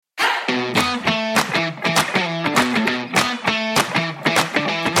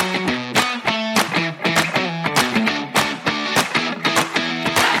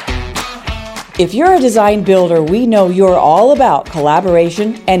If you're a design builder, we know you're all about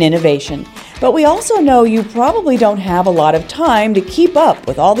collaboration and innovation. But we also know you probably don't have a lot of time to keep up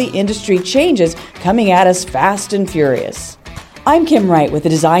with all the industry changes coming at us fast and furious. I'm Kim Wright with the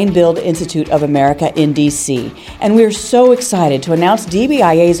Design Build Institute of America in DC, and we're so excited to announce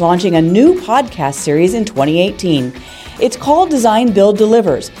DBIA is launching a new podcast series in 2018. It's called Design Build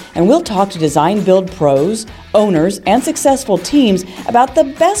Delivers, and we'll talk to design build pros, owners, and successful teams about the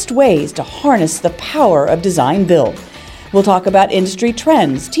best ways to harness the power of design build. We'll talk about industry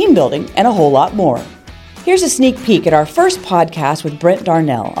trends, team building, and a whole lot more. Here's a sneak peek at our first podcast with Brent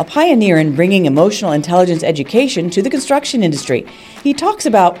Darnell, a pioneer in bringing emotional intelligence education to the construction industry. He talks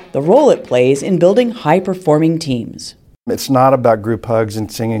about the role it plays in building high-performing teams. It's not about group hugs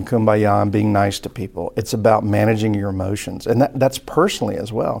and singing Kumbaya and being nice to people. It's about managing your emotions. And that's personally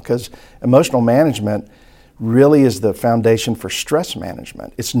as well, because emotional management really is the foundation for stress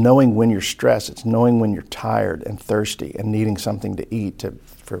management. It's knowing when you're stressed. It's knowing when you're tired and thirsty and needing something to eat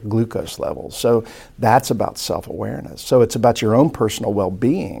for glucose levels. So that's about self-awareness. So it's about your own personal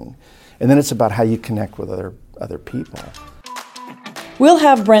well-being. And then it's about how you connect with other people. We'll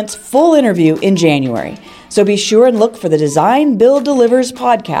have Brent's full interview in January. So be sure and look for the Design Build Delivers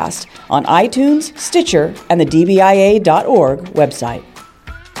podcast on iTunes, Stitcher, and the DBIA.org website.